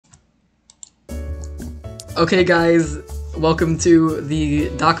Okay guys, welcome to the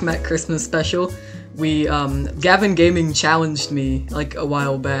Doc Mac Christmas special. Gavin Gaming challenged me like a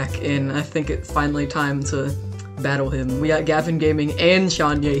while back, and I think it's finally time to battle him. We got Gavin Gaming and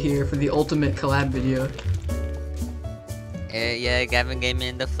SeanYey here for the ultimate collab video. Yeah, Gavin Gaming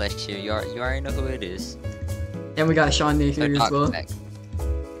in the flesh here. You already know who it is. And we got SeanYey here as well.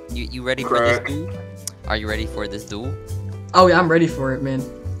 You ready for this duel? Are you ready for this duel? Oh yeah, I'm ready for it, man.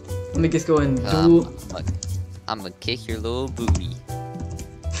 Let me just go and duel. I'm gonna kick your little booty.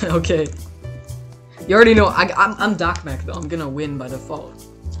 Okay. You already know I'm Doc Mac though. I'm gonna win by default.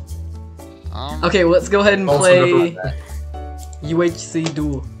 Okay, well, let's go ahead and play UHC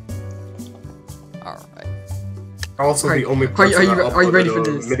duel. Alright. Also, the only person are you ready for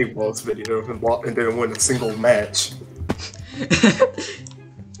this? Mini Walls video and didn't win a single match.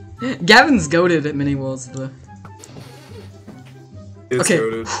 Gavin's goated at mini walls though. It's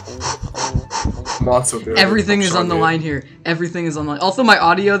okay. Everything is on the line here. Everything is on the line. Also, my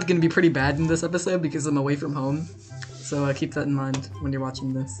audio is gonna be pretty bad in this episode because I'm away from home. So keep that in mind when you're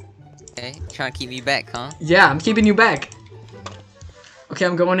watching this. Okay, trying to keep me back, huh? Yeah, I'm keeping you back. Okay,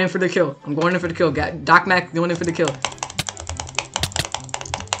 I'm going in for the kill. I'm going in for the kill. Doc Mac going in for the kill.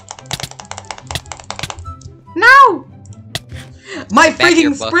 No! My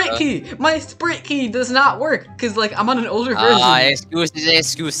freaking sprint key! My sprint key does not work because like I'm on an older version.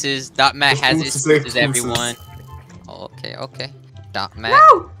 Excuses. Doc Mac has excuses, everyone. Okay. Doc Mac.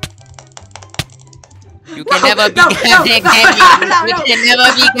 No! You can never be Gavin Gaming. You can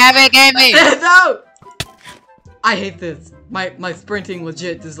never be Gavin Gaming. No! I hate this. My sprinting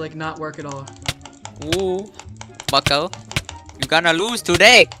legit does like not work at all. Ooh, Bucko, you gonna lose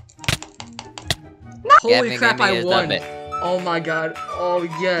today. No! Holy Gavin crap! I won. It. Oh my god. Oh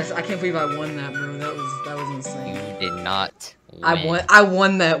yes. I can't believe I won that, bro. That was insane. You did not win. I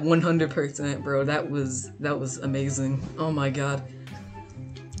won that 100%, bro. That was amazing. Oh my god.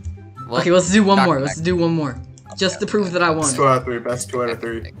 Well, okay, let's do one more. Let's do one more. Just to prove that I won. Best 2 out of 3. Best 2 out of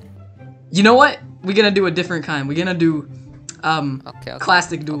 3. You know what? We're gonna do a different kind. We're gonna do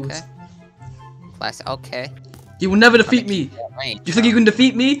classic duels. Classic. Okay. You will never defeat me. You think you can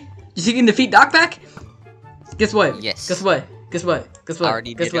defeat me? You think you can defeat Doc Mac? Guess what? Yes. Guess what? Guess what? Guess what? I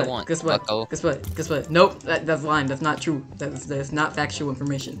already did it once. Guess what? Guess what? Guess what? Nope. That's lying. That's not true. That's not factual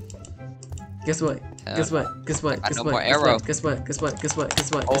information. Guess what? Guess what? Guess what? Guess what? Guess what? Guess what? Guess what?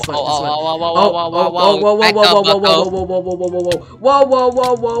 Guess what? Guess what?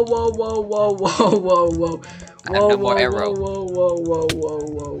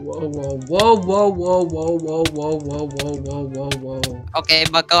 Okay,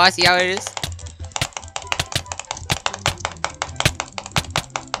 Bucko, I see how it is.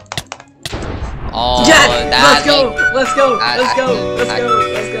 Oh, yes! Let's go! Let's go! Let's go! Let's go!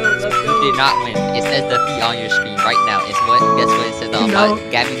 Let's go! Let's go! You did not win. It says defeat on your screen right now. It's what? Guess what it says on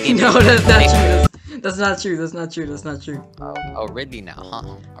Gavin Gaming. No, that's not true. That's not true. That's not true. That's not true. Oh, really now,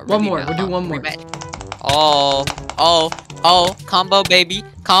 huh? One more. We'll do one more. Oh, combo, baby.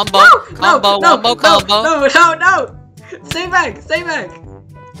 Combo. No! No! Stay back! Stay back!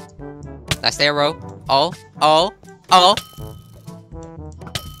 That's the arrow. Oh.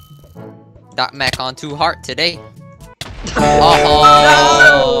 Doc Mac on 2 heart today.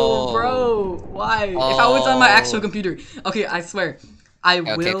 No, bro. Why? If I was on my actual computer. Okay, I swear. I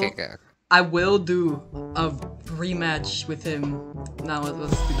will do a rematch with him. Now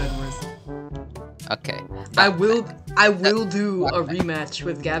let's do that worse. Okay. I will do a rematch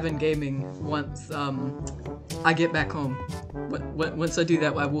with Gavin Gaming once I get back home. Once I do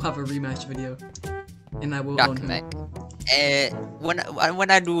that, I will have a rematch video. And I will own him. When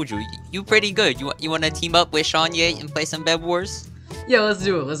I dueled you, you pretty good. You wanna team up with SeanYey and play some Bed Wars? Yeah, let's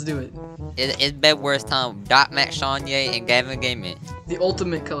do it. Let's do it. It's Bed Wars time. Doc Mac, SeanYey, and Gavin Gaming. The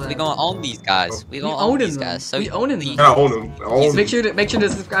ultimate collab. We gonna own these guys. We gonna own these guys. So we own them. I own them. Make sure to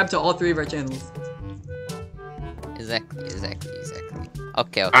subscribe to all 3 of our channels. Exactly.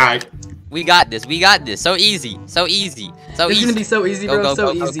 Okay. Alright. We got this. So easy. It's gonna be so easy, bro.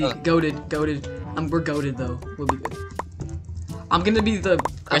 So easy. Goated. We're goated though. We'll be good. I'm gonna be the.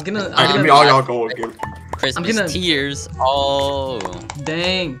 I'm gonna all y'all go again. Christmas tears. Oh.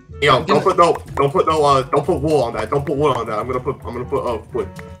 Dang. Yo, don't put wool on that. Don't put wool on that. I'm gonna put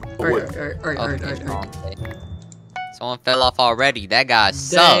wood. Alright. Someone fell off already. That guy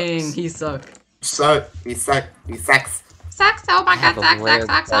sucks. Dang, he sucked. He sucks. Sucks. Oh my god,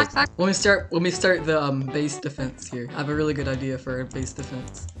 sucks. Let me start the base defense here. I have a really good idea for a base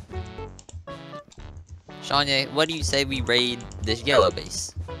defense. SeanYey, what do you say we raid this yellow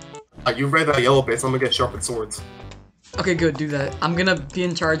base? You raid that yellow base, I'm gonna get sharpened swords. Okay, good, do that. I'm gonna be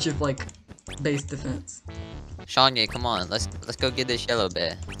in charge of, like, base defense. SeanYey, come on, let's go get this yellow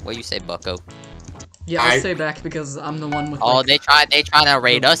bear. What you say, Bucko? Yeah, I'll stay back because I'm the one with. Oh, like, they trying to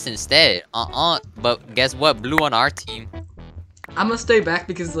raid us instead. But guess what? Blue on our team. I'm gonna stay back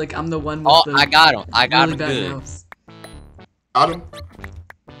because like I'm the one with. Oh, the I got him. I got really him bad good. mouse. Got him.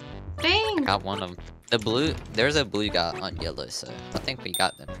 Dang. Got one of them. The blue, there's a blue guy on yellow, so I think we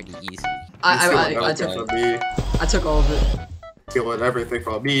got them pretty easy. I took all of it. Stealing everything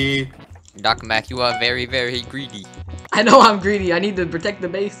from me. Doc Mac, you are very, very greedy. I know I'm greedy. I need to protect the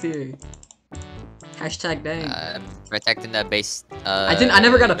base here. Hashtag dang. Protecting that base. I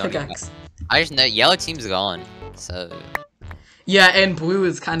never got a pickaxe. I just know yellow team's gone, so. Yeah, and blue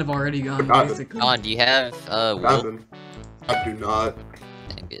is kind of already gone, basically. Don, do you have wool? I do not.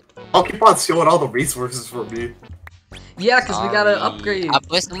 Dang it. I'll keep on stealing all the resources from me. Yeah, because we gotta upgrade. I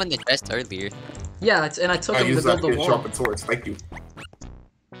put some in the chest earlier. Yeah, and I took them to build the wall. Sharpened swords. Thank you.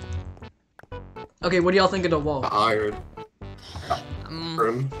 Okay, what do y'all think of the wall? Iron.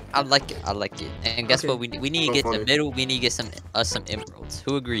 I like it. I like it. And guess what? We need to get to the middle. We need to get some emeralds.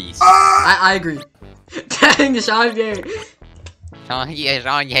 Who agrees? I agree. Dang, SeanYey.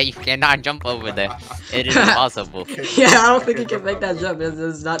 SeanYey, you cannot jump over there. It is impossible. Yeah, I don't think you can make that jump.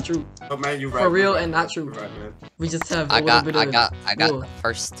 It's not true. Oh, man, you're right. For real and not true. Right, man. We just have a little bit of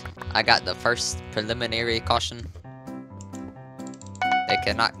I got the first preliminary caution. They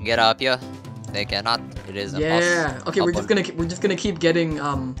cannot get up here. They cannot. It is impossible. Yeah. Okay, we're just gonna keep getting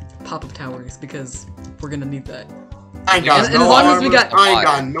pop-up towers because we're gonna need that. I ain't got no armor. I ain't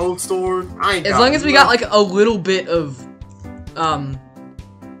got no sword. As long as we got like a little bit of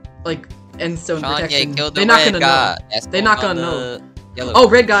like endstone protection. They're not gonna know. They're not gonna know. Oh,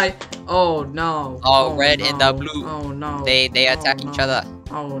 red guy. Oh no. Oh, red and the blue. Oh no. They attack each other.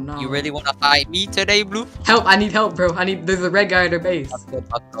 Oh no. You really wanna fight me today, blue? Help! I need help, bro. There's a red guy at our base.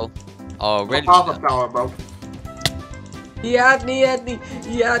 Oh, really? Pop-up tower, bro. He had me.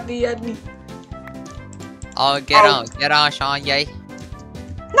 Oh, get on, SeanYey.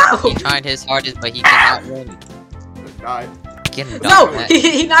 No! He tried his hardest, but he cannot win. Die. Get him No! done.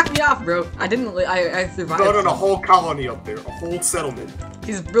 He knocked me off, bro. I didn't. I survived. Building a whole colony up there, a whole settlement.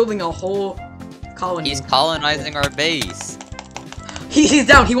 He's building a whole colony. He's colonizing our base. He's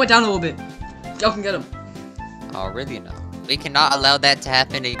down. He went down a little bit. Y'all can get him. Oh, really? No. We cannot allow that to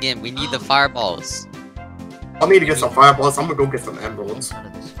happen again. We need the fireballs. I'll need to get some fireballs. I'm gonna go get some emeralds.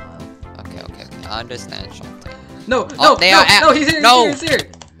 Okay. I understand, Sean. No, he's here. He's here.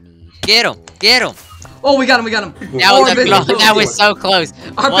 Get him. Oh, we got him. That was so close.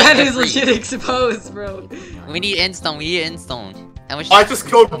 Our bed is legit exposed, bro. We need endstone. I just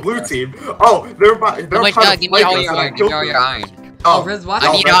killed the blue team. Oh, they're give me all your iron. Oh, Riz, watch.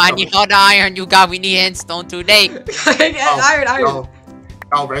 I need all the iron you got. We need endstone today. Iron.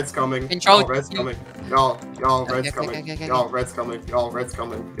 Y'all, red's coming. Control. Red's coming. Y'all, red's coming. Y'all, red's coming. Y'all, red's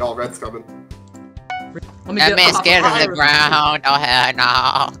coming. That man's scared of the ground. Oh hell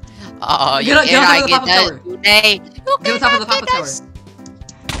no. Oh, get on top of the pop-up tower. Today. Get on top of the pop-up tower.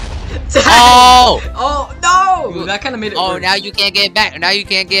 Oh no! That kind of made it. Oh, worse. now you can't get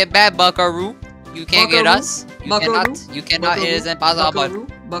back. Buckaroo. You can't get us. You cannot. It is impossible.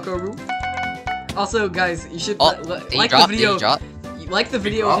 Buckaroo. Also, guys, you should like the video. Like the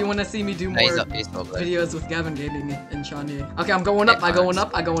video if you want to see me do more videos with Gavin Gaming and SeanYey. Okay, I'm going up. I going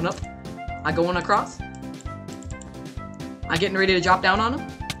across. I'm getting ready to drop down on him.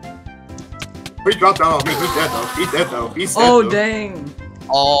 He dropped down on me. He's dead though. He's dead though. Dang.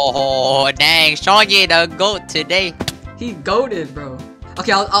 Oh dang. SeanYey the goat today. He goated, bro.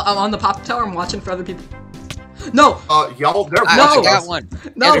 Okay, I'm on the pop tower. I'm watching for other people. No. Y'all, they're watching us. One.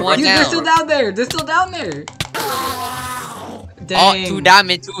 No, they're still down there. Dang. Oh, 2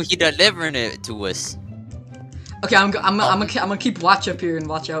 diamond 2. He delivering it to us. Okay, I'm gonna keep watch up here and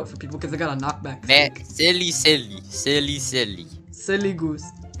watch out for people because they got a knockback. Man, silly. Silly goose.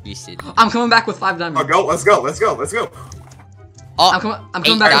 Silly. I'm coming back with 5 diamonds. Let's go. Oh, I'm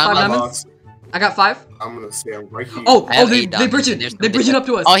coming back with 5 diamonds. I got 5. I'm gonna stand right here. Oh, they bridging. They bridging up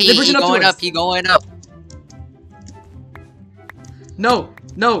to us. Oh, he going up. No.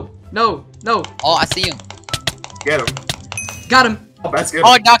 Oh, I see him. Get him. Got him. Oh, that's good.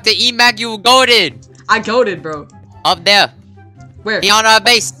 Oh, Dr. E-Mac, you goated. I goated, bro. Up there. Where? He on our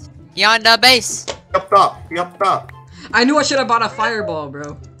base. He on the base. Up top. I knew I should have bought a fireball,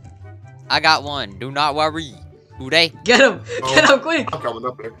 bro. I got one. Do not worry. Who they? Get him. Get him quick. I'm coming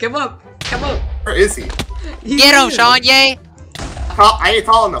up there. Come up. Where is he? Get him, SeanYey. I ain't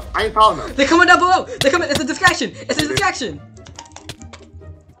tall enough. They're coming down below. They're coming. It's a distraction.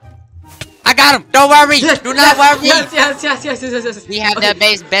 I got him. Don't worry. Yes, Do not worry. Yes. We have Okay. the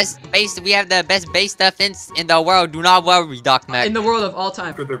base. We have the best base defense in the world. Do not worry, Doc Mac. In the world of all time.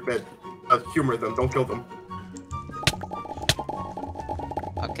 After they're bed. Humor them. Don't kill them.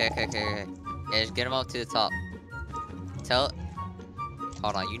 Okay. Yeah, just get him up to the top.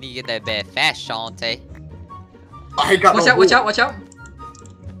 Hold on, you need to get that bed fast, Shantae. I ain't got Watch no out, watch wool. out, watch out.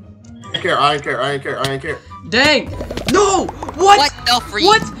 I ain't care. Dang! No! What? What the freak?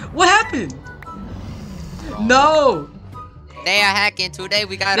 What happened? No! They are hacking today.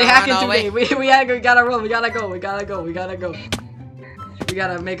 We gotta They run hacking away. today. We gotta run. We gotta go. We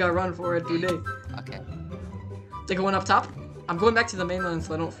gotta make a run for it today. Okay. Take one up top. I'm going back to the mainland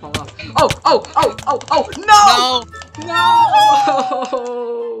so I don't fall off. Oh! No!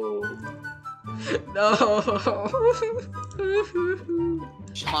 No!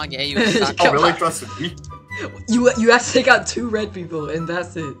 SeanYey, you suck. Oh, really trusted me? You have to take out 2 red people and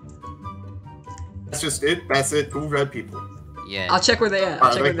that's it. That's just it. That's it. 2 red people. Yeah. I'll check where they at.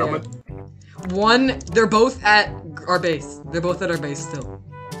 Are they coming? One, they're both at our base. They're both at our base still.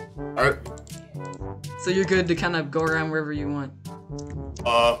 Alright. So you're good to kind of go around wherever you want.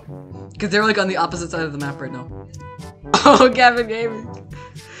 Because they're like on the opposite side of the map right now. Oh, Gavin Gaming.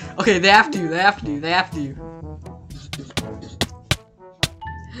 Okay, they have to you.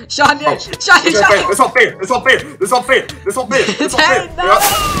 SeanYey! SeanYey! It's unfair.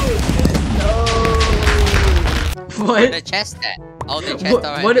 Where What? the chest at? Oh, the chest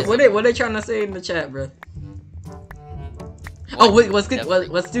already. What are they trying to say in the chat, bro? Oh wait, let's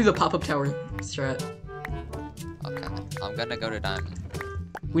do the pop-up tower strat. Okay, I'm gonna go to diamond.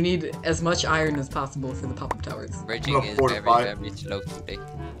 We need as much iron as possible for the pop-up towers. Bridging is very slow today.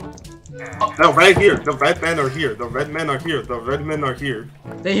 No, right here. The red men are here. The red men are here.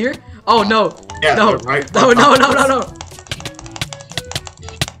 They here? Oh no! Yeah, No! right. No!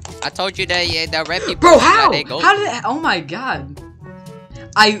 I told you that the red people. Bro, how? They go. How did it? Oh my god!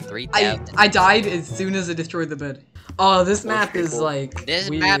 I 3,000. died as soon as I destroyed the bed. Oh, this map is people. like This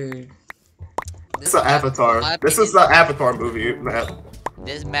weird. map- This is the Avatar. This is the Avatar movie map.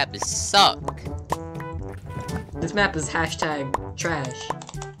 This map is suck. This map is hashtag trash.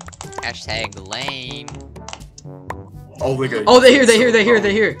 Hashtag lame. Oh, look at Oh, they're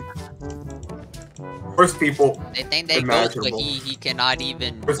here. Worst people. They think they goes, but Imaginable. he cannot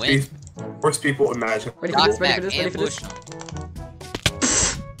even win. Worst people imagine. Ready for Doc this? Ready Mac for this? Ready for this? ambush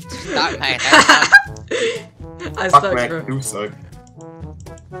him. Doc Mac, that's I Fuck suck, Mac, bro. do suck. not-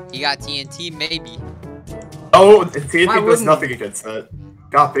 he got TNT maybe. Oh, Why TNT does wouldn't nothing against that.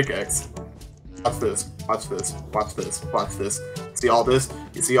 Got pickaxe. Watch this. See all this?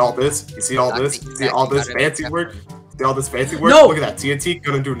 You see all this fancy work? See all this fancy work? No! Look at that. TNT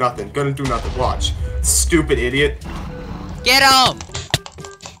gonna do nothing. Watch. Stupid idiot. Get him!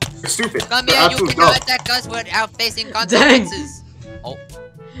 You're stupid. Come You're here, you absolute cannot dumb. attack us without facing consequences. Oh,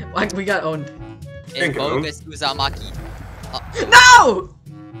 Like we got owned. in bogus Uzumaki. No!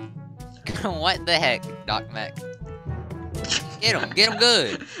 What the heck, Doc Mac? Get him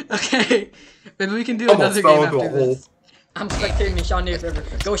good. Okay, maybe we can do Almost another fell game into a after hole. this. I'm spectating SeanYey forever.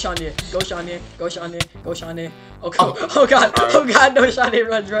 Go SeanYey. Oh god, no, SeanYey,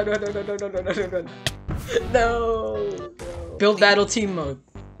 run. No. Build battle team mode.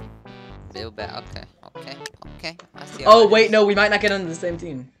 Feel bad. Okay. I see. Oh wait, no, we might not get on the same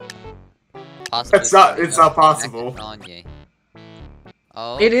team. It's not possible.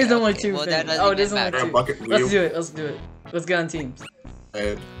 Oh, It is okay, only okay. 2 Well, things. that doesn't Oh, it is even only matter. 2. Bucket Let's wheel. do it. Let's get on teams.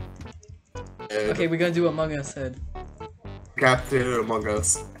 And Okay, we're gonna do Among Us head. Captain Among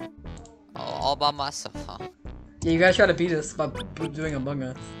Us. All by myself, huh? Yeah, you gotta try to beat us by doing Among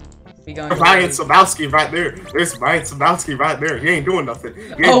Us. We gonna Ryan Samowski right there. There's Ryan Samowski right there. He ain't doing nothing. We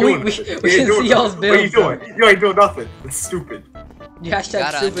can see y'all's What are you builds. doing? You ain't doing nothing. It's stupid. You You hashtag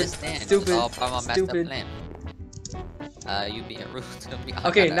gotta understand. It's all stupid, part of my master stupid. plan. You being rude to me.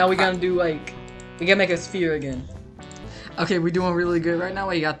 Okay, now we gotta do like, we gotta make a sphere again. Okay, we're doing really good right now.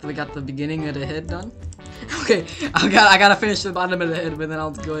 We got the beginning of the head done. Okay, I gotta finish the bottom of the head, but then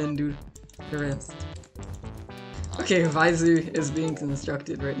I'll go ahead and do the rest. Okay, visor is being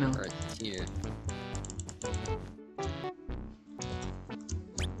constructed right now. Right here.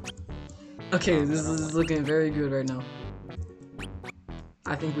 Okay, this is looking very good right now.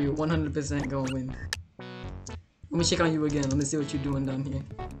 I think we 100% gonna win. Let me check on you again. Let me see what you're doing down here.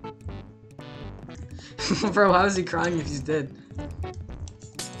 Bro, how is he crying if he's dead?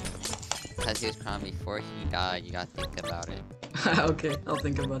 Because he was crying before he died. You gotta think about it. Okay, I'll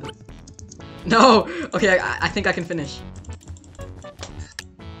think about it. No! Okay, I think I can finish.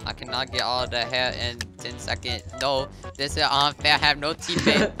 I cannot get all the hair in 10 seconds. No, this is unfair. I have no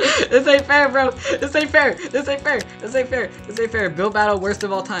teammate. This ain't fair, bro. This ain't fair. This ain't fair. This ain't fair. This ain't fair. Build battle worst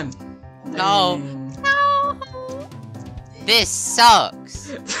of all time. No. Dang. No. This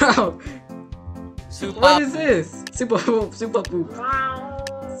sucks. Bro. Super What is this? Super poop. Super poop.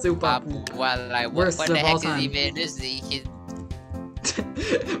 Super poop. Well, like, Worst what of the all heck time. is even this?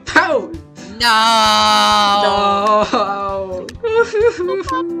 Bro. No. No. Oh, this is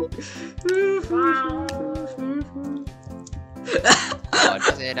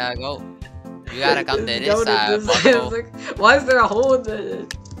go. You gotta come to this Go side, this bucko. side. Why is there a hole in the...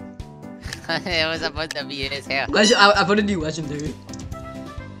 It was supposed to be in his hair. I put a new legendary.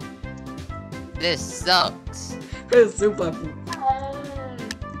 This sucks. It's super poop.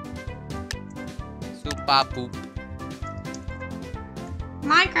 Super poop.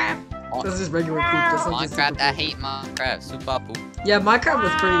 Minecraft. Oh. This is regular poop. This one's just super Minecraft, I poop. hate Minecraft. Super poop. Yeah, Minecraft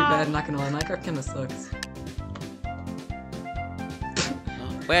was pretty bad, not gonna lie. Minecraft kinda sucks.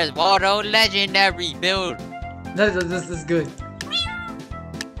 Where's Waldo Legendary build? This is good.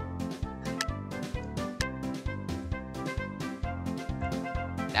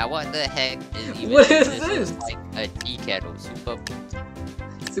 Now what the heck is even What is this? this? Is like a tea kettle. Super poop.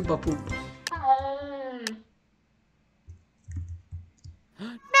 Super poop.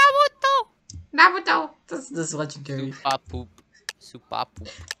 Naruto! This is legendary. Super poop. Super poop.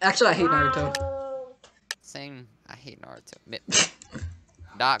 Actually, I hate Naruto. Same. I hate Naruto.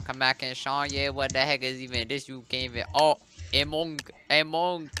 Doc, come back and SeanYey, what the heck is even this? You can't even. Oh, Among.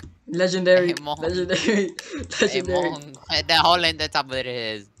 Legendary. Among. Legendary. Legendary. Among. The hole in the top of it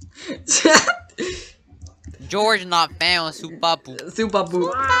is. George not found. Super poop. Super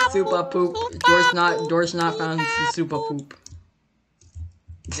poop. Super poop. George not found super poop.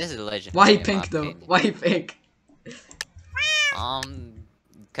 This is legend. Why he pink though? Why he pink?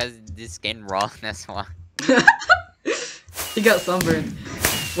 Cause this skin raw. That's why. He got sunburned.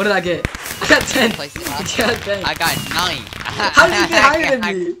 What did I get? I got 10. Place it I out. got 10. I got 9. How did you get higher than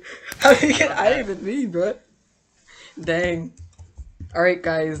me? How did you get higher than me, bro? Dang. Alright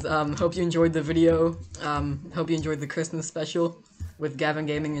guys, hope you enjoyed the video. Hope you enjoyed the Christmas special with Gavin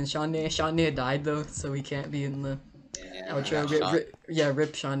Gaming and SeanYey. SeanYey died though, so he can't be in the outro.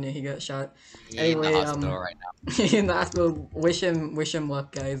 Rip SeanYey, he got shot. Anyway, in the hospital right now. in the hospital. Wish him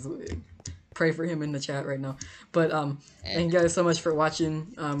luck, guys. Pray for him in the chat right now. But thank you guys so much for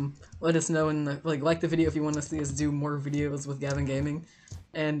watching. Let us know in the like the video if you want to see us do more videos with Gavin Gaming,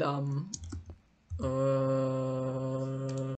 and